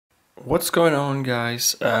What's going on,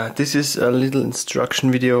 guys? This is a little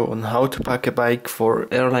instruction video on how to pack a bike for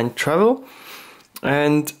airline travel.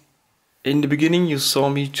 And in the beginning you saw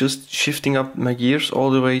me just shifting up my gears all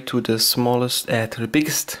the way to the smallest, to the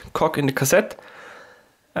biggest cock in the cassette.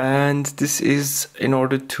 And this is in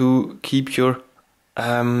order to keep your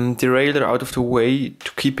derailleur out of the way,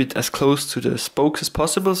 to keep it as close to the spokes as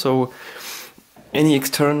possible, so any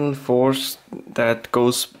external force that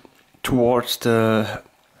goes towards the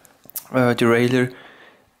derailleur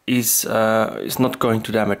is not going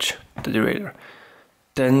to damage the derailleur.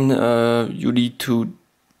 Then you need to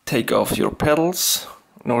take off your pedals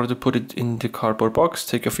in order to put it in the cardboard box.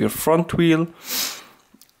 Take off your front wheel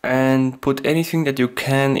and put anything that you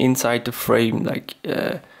can inside the frame, like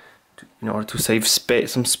in order to save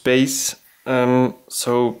some space.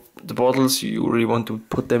 So the bottles, you really want to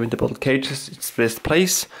put them in the bottle cages. It's the best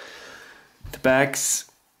place. The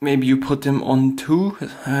bags, maybe you put them on too,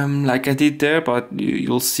 like I did there, but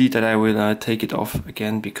you'll see that I will take it off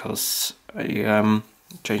again because I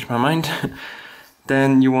changed my mind.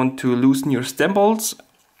 Then you want to loosen your stem bolts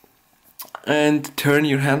and turn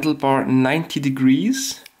your handlebar 90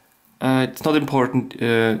 degrees. It's not important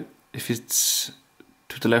if it's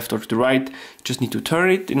to the left or to the right. You just need to turn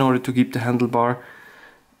it in order to keep the handlebar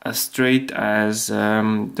as straight as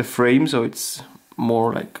the frame, so it's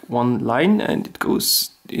more like one line and it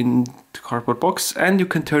goes in the cardboard box. And you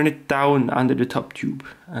can turn it down under the top tube,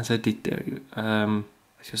 as I did there,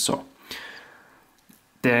 as you saw.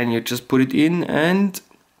 Then you just put it in and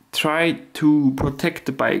try to protect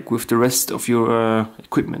the bike with the rest of your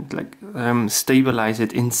equipment, like stabilize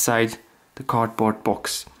it inside the cardboard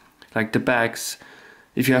box. Like the bags,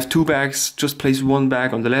 if you have two bags, just place one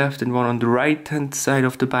bag on the left and one on the right hand side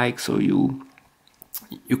of the bike, so you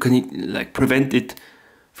can like prevent it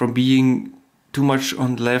from being too much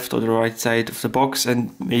on the left or the right side of the box,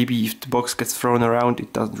 and maybe if the box gets thrown around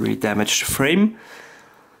it doesn't really damage the frame.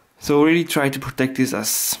 So really try to protect this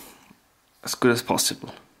as good as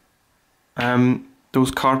possible.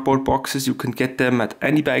 Those cardboard boxes, you can get them at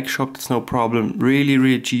any bike shop, that's no problem.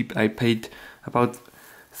 Really cheap. I paid about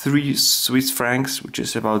 3 Swiss francs, which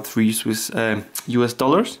is about 3 US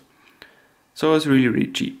dollars. So it's really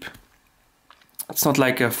cheap. It's not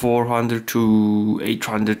like a $400 to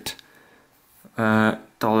 $800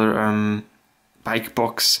 dollar bike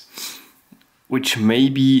box, which may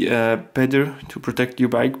be better to protect your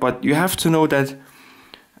bike, but you have to know that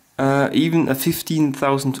even a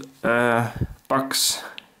 15,000 bucks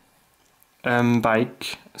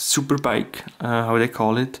bike, super bike, how they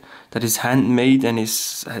call it, that is handmade and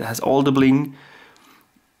has all the bling,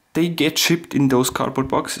 they get shipped in those cardboard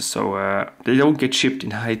boxes. So they don't get shipped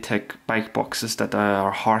in high-tech bike boxes that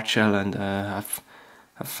are hard shell and have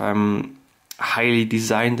highly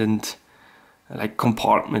designed and like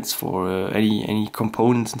compartments for any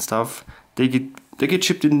components and stuff. They get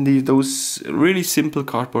shipped in those really simple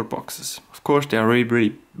cardboard boxes. Of course, they are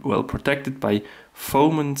really well protected by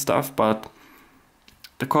foam and stuff, but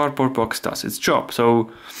the cardboard box does its job.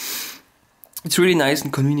 So it's really nice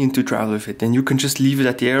and convenient to travel with it. And you can just leave it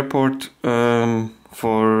at the airport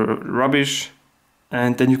for rubbish,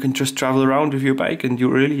 and then you can just travel around with your bike, and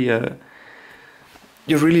you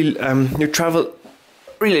travel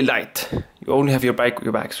really light. You only have your bike,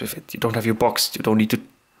 your bags with it. You don't have your box. You don't need to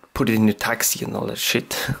put it in your taxi and all that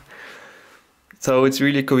shit. So it's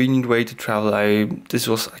really a convenient way to travel. This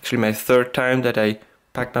was actually my 3rd time that I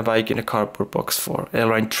packed my bike in a cardboard box for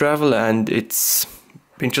airline travel, and it's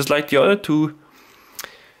been just like the other two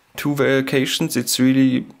vacations. It's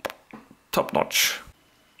really top notch.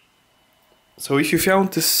 So if you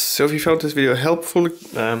found this video helpful,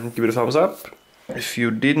 give it a thumbs up. If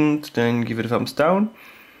you didn't, then give it a thumbs down.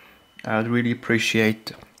 I'd really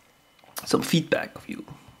appreciate some feedback of you.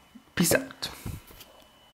 Peace out.